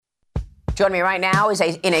Joining me right now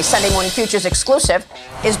in a Sunday Morning Futures exclusive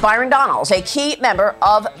is Byron Donalds, a key member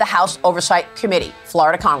of the House Oversight Committee,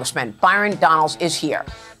 Florida Congressman. Byron Donalds is here.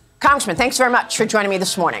 Congressman, thanks very much for joining me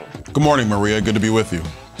this morning. Good morning, Maria. Good to be with you.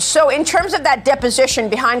 So in terms of that deposition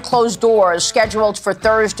behind closed doors scheduled for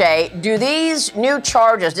Thursday, do these new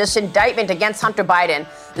charges, this indictment against Hunter Biden,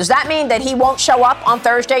 does that mean that he won't show up on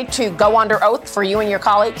Thursday to go under oath for you and your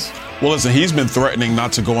colleagues? Well, listen, he's been threatening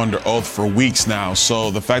not to go under oath for weeks now. So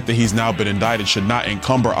the fact that he's now been indicted should not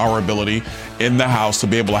encumber our ability in the House to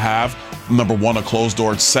be able to have, number one, a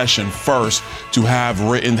closed-door session first, to have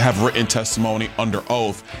written testimony under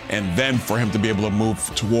oath, and then for him to be able to move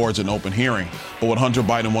towards an open hearing. But what Hunter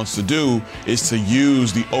Biden wants to do is to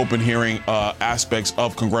use the open hearing aspects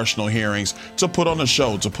of congressional hearings to put on a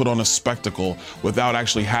show, to put on a spectacle, without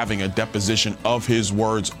actually having a deposition of his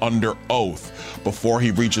words under oath before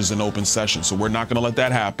he reaches an open session. So we're not going to let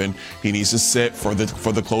that happen. He needs to sit for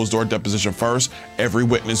the closed door deposition first. Every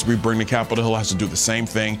witness we bring to Capitol Hill has to do the same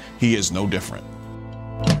thing. He is no different.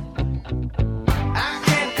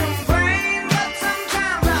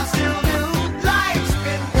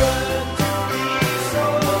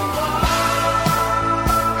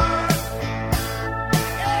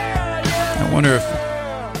 I wonder if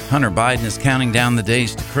Hunter Biden is counting down the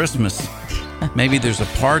days to Christmas. Maybe there's a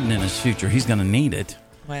pardon in his future. He's going to need it.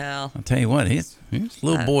 Well, I'll tell you what, his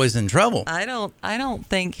little boy's in trouble. I don't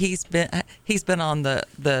think he's been on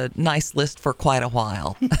the nice list for quite a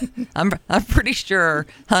while. I'm pretty sure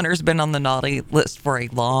Hunter's been on the naughty list for a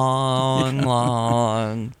long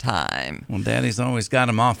time. Well, Daddy's always got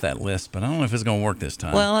him off that list, but I don't know if it's going to work this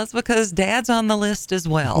time. Well, that's because Dad's on the list as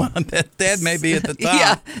well. Dad may be at the top.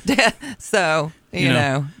 Yeah, Dad, so you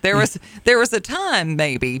know there was a time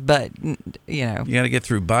maybe, but you got to get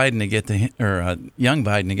through Biden to get to young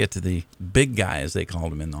Biden to get to the big guy, as they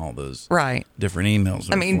called him in all those different emails.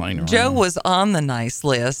 I mean, Joe was on the nice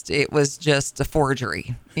list. It was just a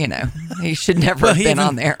forgery. He should never have been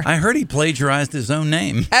on there. I heard he plagiarized his own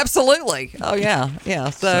name. Absolutely. Oh yeah.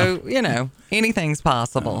 So anything's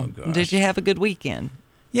possible. Oh, did you have a good weekend?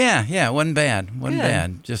 Yeah. It wasn't bad.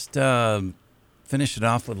 Bad. Just finished it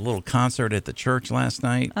off with a little concert at the church last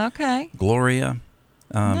night. Okay. Gloria.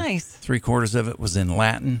 Nice. 3/4 of it was in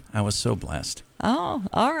Latin. I was so blessed. Oh,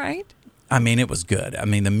 all right. I mean, it was good. I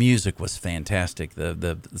mean, the music was fantastic.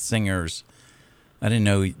 The singers, I didn't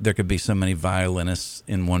know there could be so many violinists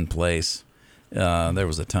in one place. There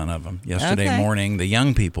was a ton of them. Yesterday morning, the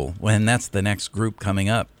young people, and that's the next group coming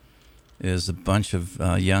up, is a bunch of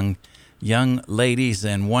young ladies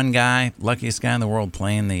and one guy, luckiest guy in the world,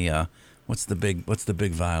 playing the what's the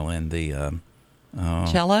big violin? The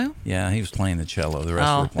cello? Yeah, he was playing the cello. The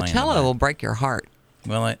rest were playing the cello will break your heart.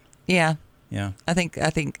 Will it? Yeah. Yeah. I think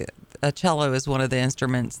a cello is one of the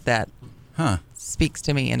instruments that speaks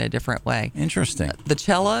to me in a different way. Interesting. The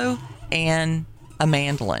cello and a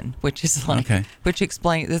mandolin, which is which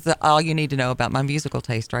explains, this is all you need to know about my musical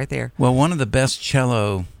taste right there. Well, one of the best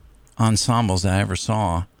cello ensembles I ever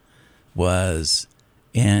saw was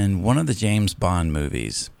in one of the James Bond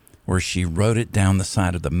movies, where she rode it down the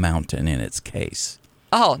side of the mountain in its case.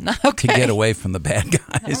 Oh, okay. To get away from the bad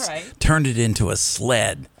guys. All right. Turned it into a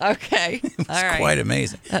sled. Okay. It was quite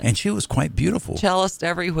amazing. And she was quite beautiful. Cellists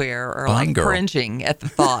everywhere are Blind girl. cringing at the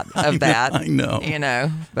thought of that. I know.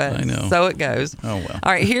 But I know. So it goes. Oh, well.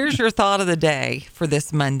 All right, here's your thought of the day for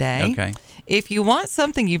this Monday. Okay. If you want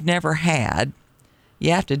something you've never had,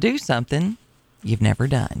 you have to do something you've never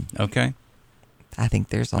done. Okay. I think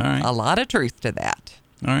there's a lot of truth to that.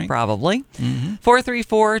 All right. Probably.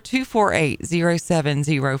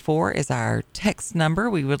 434-248-0704 is our text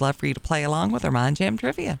number. We would love for you to play along with our Mind Jam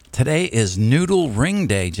trivia. Today is Noodle Ring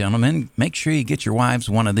Day, gentlemen. Make sure you get your wives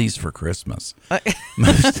one of these for Christmas.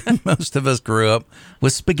 Most of us grew up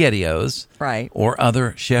with SpaghettiOs. Right. Or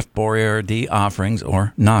other Chef Boyardee offerings,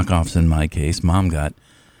 or knockoffs in my case. Mom got,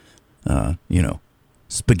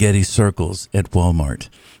 spaghetti circles at Walmart.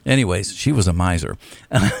 Anyways, she was a miser.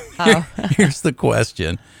 Here's the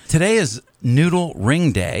question. Today is Noodle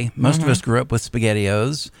Ring Day. Most of us grew up with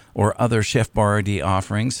SpaghettiOs or other Chef Boyardee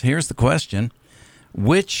offerings. Here's the question.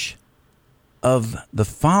 Which of the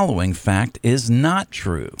following fact is not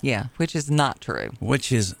true? Yeah, which is not true.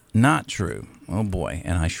 Which is not true. Oh, boy.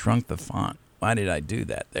 And I shrunk the font. Why did I do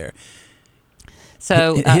that there?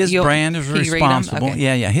 So his brand is responsible.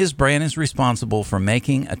 Okay. Yeah. His brand is responsible for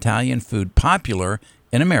making Italian food popular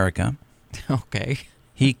in America. Okay.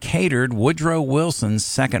 He catered Woodrow Wilson's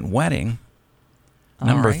second wedding.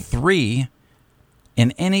 Number 3,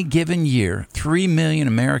 in any given year, 3 million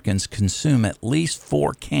Americans consume at least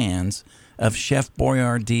 4 cans of Chef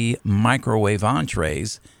Boyardee microwave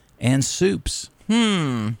entrees and soups.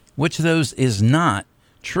 Which of those is not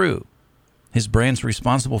true? His brand's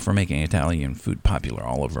responsible for making Italian food popular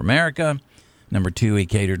all over America. Number 2, he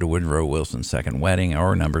catered to Woodrow Wilson's second wedding.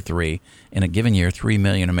 Or number 3, in a given year, 3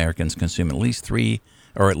 million Americans consume at least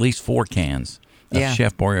 4 cans of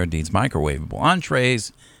Chef Boyardee's microwavable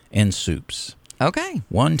entrees and soups. Okay.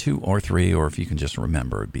 1, 2, or 3, or if you can just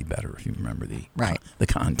remember, it'd be better if you remember the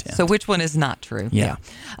content. So which one is not true? Yeah.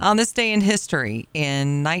 On this day in history,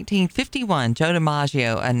 in 1951, Joe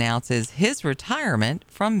DiMaggio announces his retirement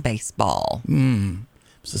from baseball.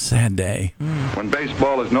 It's a sad day. When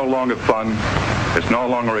baseball is no longer fun, it's no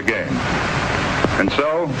longer a game. And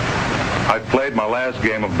so, I've played my last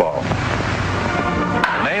game of ball.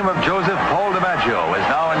 The name of Joseph Paul DiMaggio is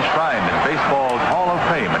now enshrined in baseball's Hall of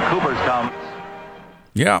Fame in Cooperstown.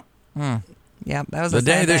 Yeah. Yeah, that was the a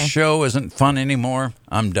day sad this day. show isn't fun anymore.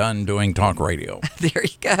 I'm done doing talk radio. There you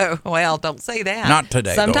go. Well, don't say that. Not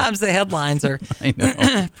today, Sometimes the headlines are I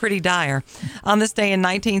know. pretty dire. On this day in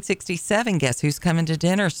 1967, guess who's coming to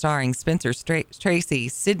dinner? Starring Spencer Tracy,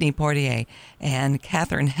 Sidney Poitier, and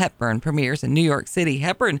Katharine Hepburn. Premieres in New York City.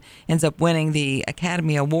 Hepburn ends up winning the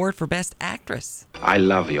Academy Award for Best Actress. I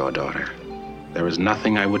love your daughter. There is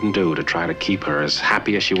nothing I wouldn't do to try to keep her as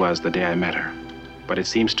happy as she was the day I met her. But it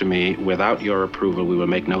seems to me, without your approval, we will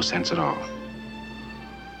make no sense at all.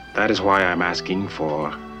 That is why I'm asking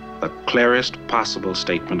for the clearest possible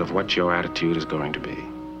statement of what your attitude is going to be.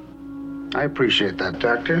 I appreciate that,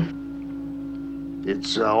 Doctor.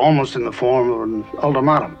 It's almost in the form of an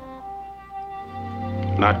ultimatum.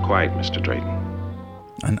 Not quite, Mr. Drayton.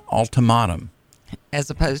 An ultimatum. As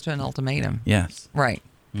opposed to an ultimatum. Yes. Right.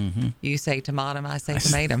 Mm-hmm. You say tomatum, I say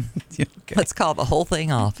tomatum. Okay. Let's call the whole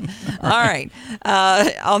thing off. All right.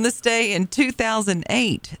 On this day in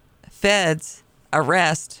 2008, feds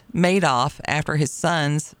arrest Madoff after his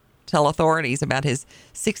sons tell authorities about his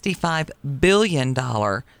 $65 billion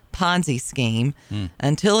Ponzi scheme.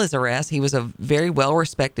 Until his arrest, he was a very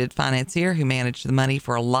well-respected financier who managed the money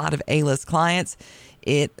for a lot of A-list clients.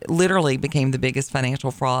 It literally became the biggest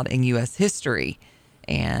financial fraud in U.S. history.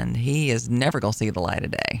 And he is never going to see the light of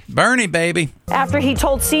day. Bernie, baby. After he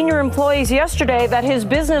told senior employees yesterday that his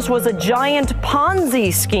business was a giant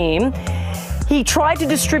Ponzi scheme, he tried to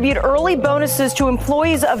distribute early bonuses to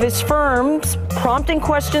employees of his firms, prompting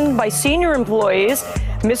questions by senior employees.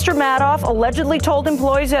 Mr. Madoff allegedly told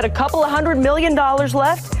employees he had a couple of $100 million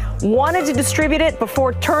left, wanted to distribute it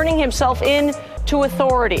before turning himself in to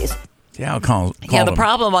authorities. Yeah, I'll call Yeah, the him.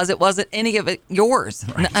 problem was it wasn't any of it yours.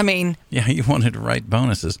 Right. I mean, Yeah, you wanted to write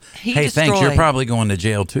bonuses. He Hey, thanks. You're destroyed- probably going to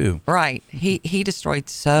jail, too. right. He destroyed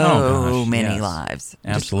so Oh, gosh, many yes. lives.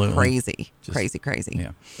 Absolutely. Just crazy.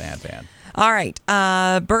 Yeah, bad. All right.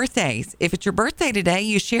 Birthdays. If it's your birthday today,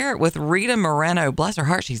 you share it with Rita Moreno. Bless her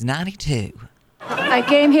heart, she's 92. I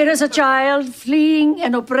came here as a child, fleeing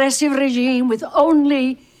an oppressive regime with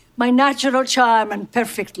only my natural charm and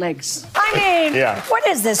perfect legs. I mean, what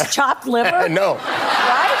is this, chopped liver? No.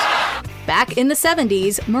 Right? Back in the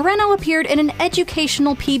 70s, Moreno appeared in an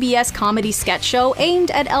educational PBS comedy sketch show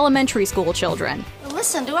aimed at elementary school children.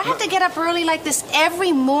 Listen, do I have to get up early like this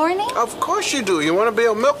every morning? Of course you do. You want to be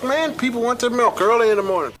a milkman? People want their milk early in the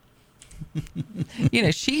morning. You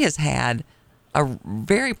know, she has had a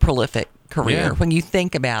very prolific career Yeah. when you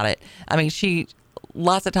think about it. I mean,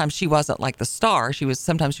 lots of times she wasn't like the star.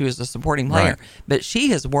 Sometimes she was a supporting player, Right. but she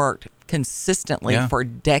has worked consistently Yeah. for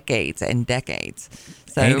decades and decades.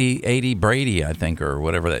 So 80 Brady, I think, or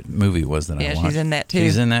whatever that movie was that I Yeah, watched. she's in that, too.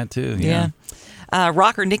 She's in that, too, yeah.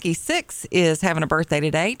 Rocker Nikki Sixx is having a birthday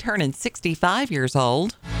today, turning 65 years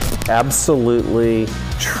old. Absolutely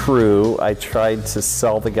true. I tried to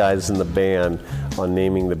sell the guys in the band on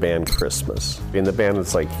naming the band Christmas. In the band,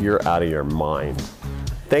 it's like, you're out of your mind.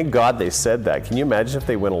 Thank God they said that. Can you imagine if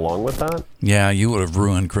they went along with that? Yeah, you would have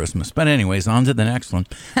ruined Christmas. But anyways, on to the next one.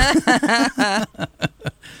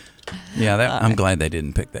 I'm glad they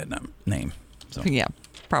didn't pick that name. So Yeah,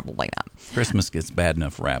 probably not. Christmas gets bad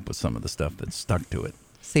enough rap with some of the stuff that's stuck to it.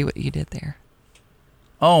 See what you did there.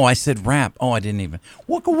 Oh, I said rap. Oh, I didn't even.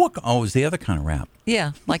 Wooka wooka. Oh, it was the other kind of rap.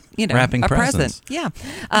 Yeah, like, Wrapping a presents. present.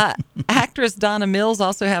 Yeah. Actress Donna Mills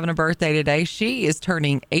also having a birthday today. She is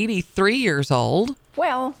turning 83 years old.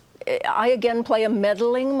 Well, I again play a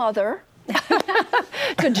meddling mother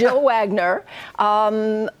to Jill Wagner.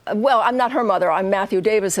 Well, I'm not her mother. I'm Matthew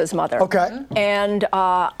Davis's mother. Okay. And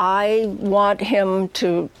I want him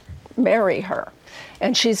to marry her.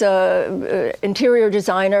 And she's a interior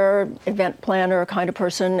designer, event planner kind of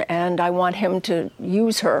person, and I want him to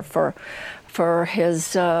use her for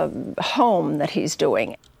his home that he's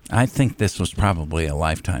doing. I think this was probably a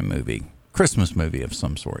Lifetime movie. Christmas movie of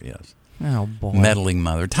some sort, yes. Oh, boy. Meddling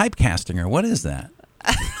mother. Typecasting her. What is that?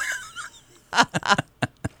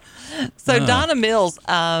 So Donna Mills,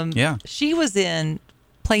 yeah. She was in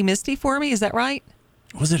Play Misty for Me. Is that right?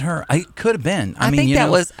 Was it her? It could have been. I think that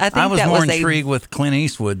was more intrigued with Clint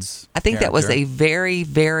Eastwood's. I think that was character. a very,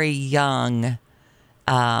 very young.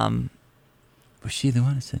 Was she the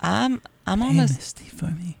one that said, I'm "Hey, almost Misty for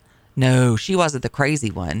me"? No, she wasn't the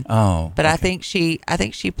crazy one. Oh, but okay. I think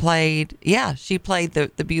she played. Yeah, she played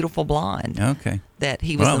the beautiful blonde. Okay. That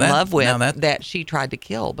he was in love with. That she tried to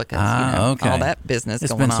kill because all that business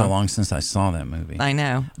It's going on. been so long since I saw that movie. I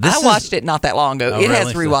know. I watched it not that long ago. Oh, It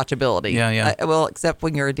has really? rewatchability. Yeah. Well, except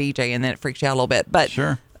when you're a DJ and then it freaks you out a little bit. But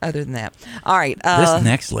sure. Other than that, all right. This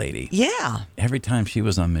next lady. Yeah. Every time she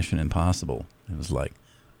was on Mission Impossible, it was like,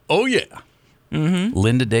 oh yeah. Mm-hmm.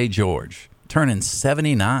 Linda Day George, turning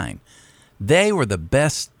 79. They were the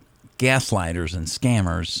best gaslighters and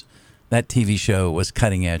scammers. That TV show was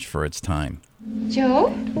cutting edge for its time. Joe?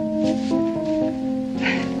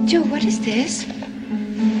 Joe, what is this?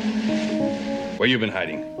 Where you been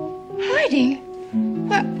hiding? Hiding?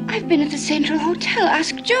 Well, I've been at the Central Hotel.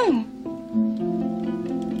 Ask Joe.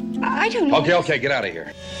 I don't know. Okay, get out of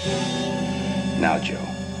here. Now, Joe,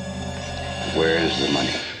 where's the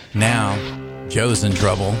money? Now, Joe's in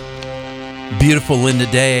trouble. Beautiful Linda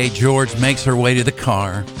Day George makes her way to the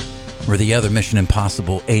car where the other Mission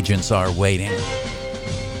Impossible agents are waiting.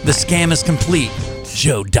 The scam is complete.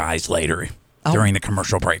 Joe dies later during the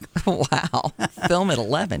commercial break. Wow. Film at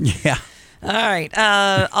 11. Yeah. All right.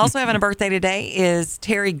 Also having a birthday today is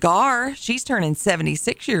Terry Garr. She's turning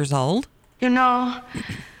 76 years old. You know,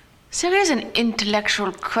 there is an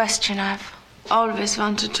intellectual question I've always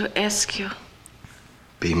wanted to ask you.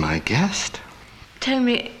 Be my guest. Tell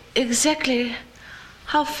me exactly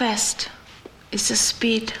how fast is the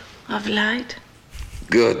speed of light?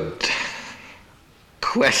 Good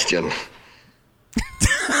question.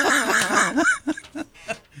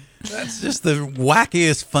 That's just the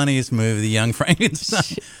wackiest, funniest movie, The Young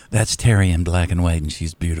Frankenstein. That's Terry in black and white, and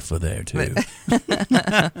she's beautiful there, too.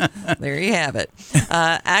 There you have it.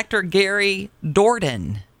 Actor Gary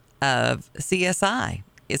Dourdan of CSI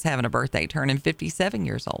is having a birthday, turning 57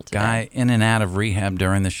 years old today. Guy in and out of rehab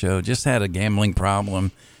during the show, just had a gambling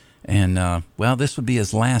problem. And, this would be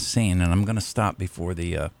his last scene, and I'm going to stop before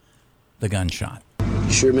the gunshot.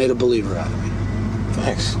 You sure made a believer out of me.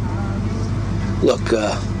 Thanks. Look,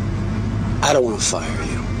 I don't want to fire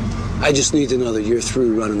you. I just need to know that you're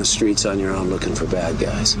through running the streets on your own looking for bad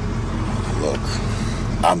guys. Look,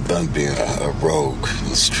 I'm done being a rogue in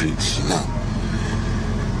the streets, you know.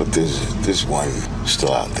 But there's one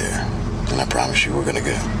still out there, and I promise you we're going to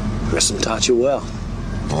get him. Grissom taught you well.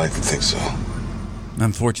 I like to think so.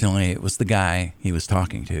 Unfortunately, it was the guy he was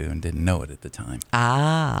talking to and didn't know it at the time.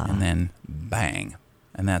 Ah. And then bang.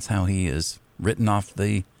 And that's how he is written off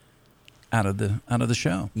out of the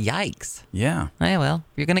show. Yikes. Yeah. Hey, well,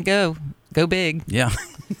 if you're going to go big. Yeah.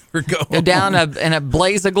 Go down in a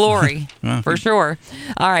blaze of glory, for sure.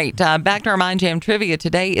 All right, back to our Mind Jam trivia.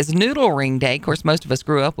 Today is Noodle Ring Day. Of course, most of us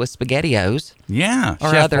grew up with SpaghettiOs. Yeah.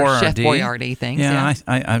 Or Chef other Boyardee. Chef Boyardee things. Yeah,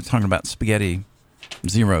 I was talking about spaghetti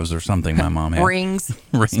zeros or something my mom had. Rings.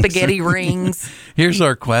 Spaghetti rings. Here's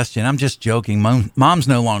our question. I'm just joking. Mom's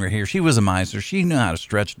no longer here. She was a miser. She knew how to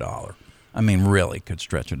stretch a dollar. I mean, really could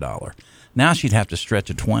stretch a dollar. Now she'd have to stretch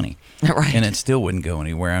a 20. Right. And it still wouldn't go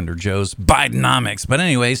anywhere under Joe's Bidenomics. But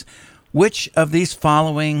anyways, which of these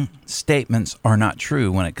following statements are not true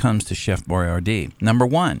when it comes to Chef Boyardee? Number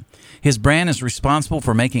 1, his brand is responsible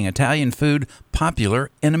for making Italian food popular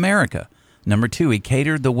in America. Number 2, he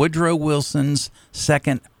catered the Woodrow Wilson's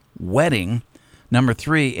second wedding. Number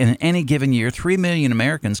 3, in any given year, 3 million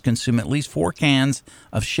Americans consume at least 4 cans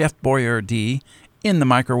of Chef Boyardee in the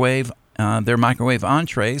microwave, their microwave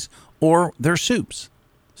entrees or their soups.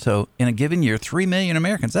 So in a given year, 3 million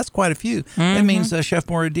Americans, that's quite a few. Mm-hmm. That means Chef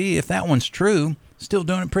Boyardee, if that one's true, still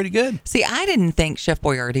doing it pretty good. See, I didn't think Chef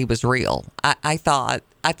Boyardee was real. I thought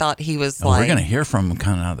he was We're like... going to hear from him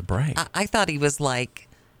coming out of the break. I thought he was like,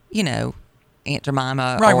 Aunt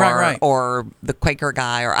Jemima right. or the Quaker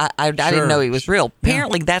guy, or I didn't know he was real.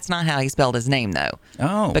 Apparently, that's not how he spelled his name, though.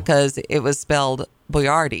 Oh. Because it was spelled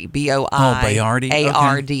Boyardee, Boyardee.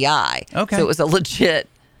 Boyardee. Okay. So it was a legit...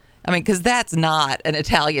 because that's not an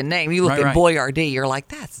Italian name. You look at Boyardee, you're like,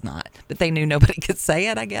 that's not. But they knew nobody could say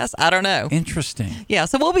it, I guess. I don't know. Interesting. Yeah,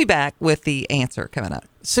 so we'll be back with the answer coming up.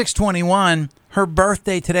 621, her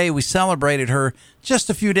birthday today. We celebrated her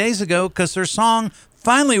just a few days ago because her song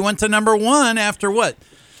finally went to number 1 after what?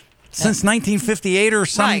 Since 1958 or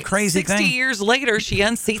some crazy 60 thing. 60 years later, she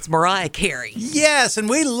unseats Mariah Carey. Yes, and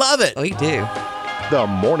we love it. We do. The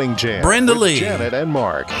Morning Jam. Brenda with Lee. Janet and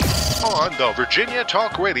Mark. on the Virginia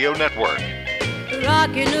Talk Radio Network.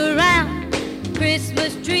 Rocking around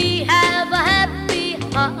Christmas tree, have a happy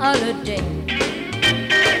holiday.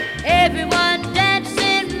 Everyone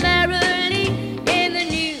dancing merrily in the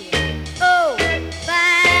new old-fashioned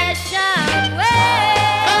way.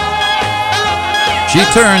 She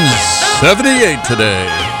turns 78 today.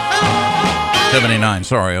 79,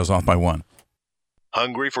 sorry, I was off by one.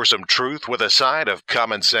 Hungry for some truth with a side of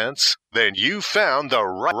common sense? Then you found the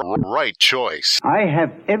right choice. I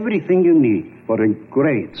have everything you need for a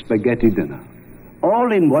great spaghetti dinner.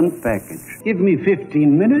 All in one package. Give me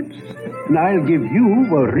 15 minutes, and I'll give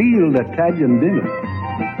you a real Italian dinner.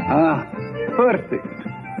 Ah, perfect.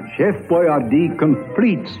 Chef Boyardee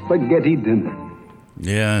complete spaghetti dinner.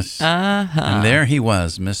 Yes. And there he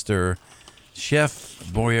was, Mr. Chef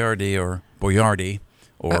Boyardee or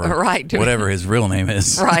right. whatever his real name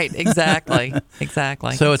is. Right, exactly.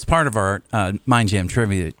 Exactly. So it's part of our Mind Jam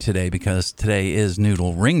trivia today because today is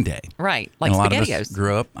Noodle Ring Day. Right, like and a lot SpaghettiOs. of us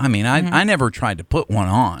grew up. I mean, I never tried to put one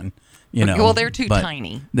on, you know. Well, they're too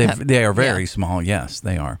tiny. They are very small. Yes,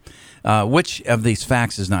 they are. Which of these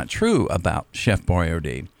facts is not true about Chef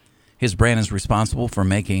Boyardee? His brand is responsible for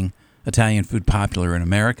making Italian food popular in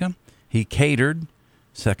America. He catered,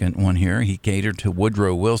 second one here, he catered to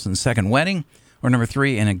Woodrow Wilson's second wedding. Or number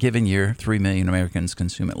 3, in a given year, 3 million Americans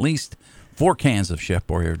consume at least 4 cans of Chef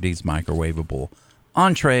Boyardee's microwavable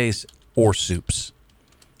entrees or soups.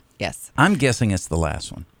 Yes. I'm guessing it's the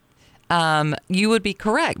last one. You would be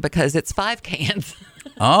correct because it's 5 cans.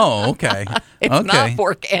 Oh, okay. It's not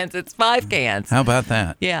 4 cans, it's 5 cans. How about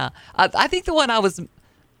that? Yeah. I think the one I was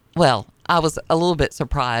a little bit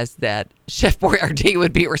surprised that Chef Boyardee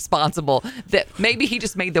would be responsible. That maybe he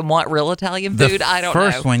just made them want real Italian food. I don't know.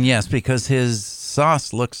 The first one, yes, because his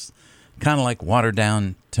sauce looks kind of like watered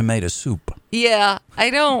down tomato soup. Yeah,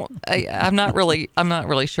 I'm not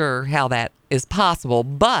really sure how that is possible,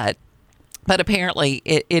 but apparently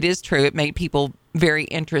it is true. It made people very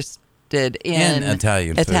interested in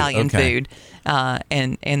Italian food.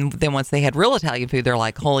 And then once they had real Italian food, they're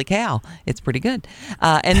like, holy cow, it's pretty good.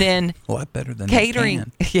 And then a lot better than catering.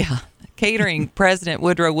 Yeah. Catering President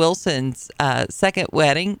Woodrow Wilson's second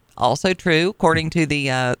wedding, also true, according to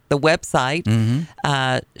the website.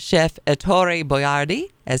 Chef Ettore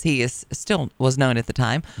Boyardee, as he was known at the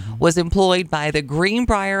time, was employed by the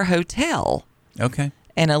Greenbrier Hotel. Okay.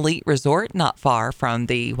 An elite resort not far from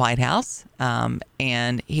the White House,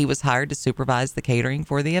 and he was hired to supervise the catering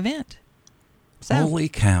for the event. So, holy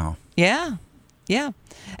cow. Yeah.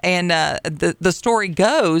 And the story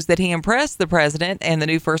goes that he impressed the president and the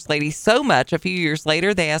new first lady so much, a few years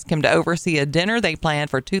later, they asked him to oversee a dinner they planned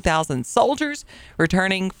for 2,000 soldiers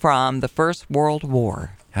returning from the First World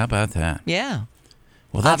War. How about that? Yeah.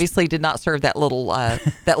 Well, obviously did not serve that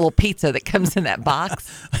little pizza that comes in that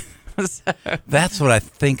box. So. That's what I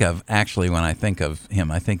think of, actually, when I think of him.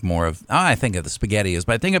 I think more of, I think of the SpaghettiOs,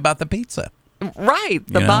 but I think about the pizza. Right.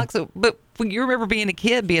 The box. But you remember being a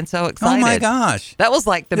kid being so excited. Oh, my gosh. That was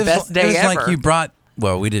like the best day ever. It was like you brought,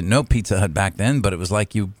 well, we didn't know Pizza Hut back then, but it was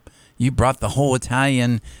like you brought the whole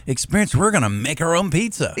Italian experience. We're going to make our own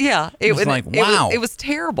pizza. Yeah. It was like, wow. It was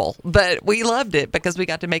terrible, but we loved it because we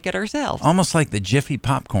got to make it ourselves. Almost like the Jiffy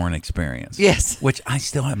popcorn experience. Yes. Which I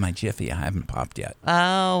still have my Jiffy. I haven't popped yet.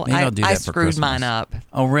 Oh, maybe I'll do that I for screwed Christmas. mine up.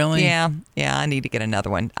 Oh, really? Yeah. I need to get another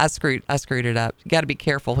one. I screwed it up. You got to be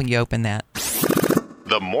careful when you open that.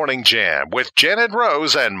 The Morning Jam with Janet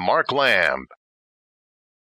Rose and Mark Lamb.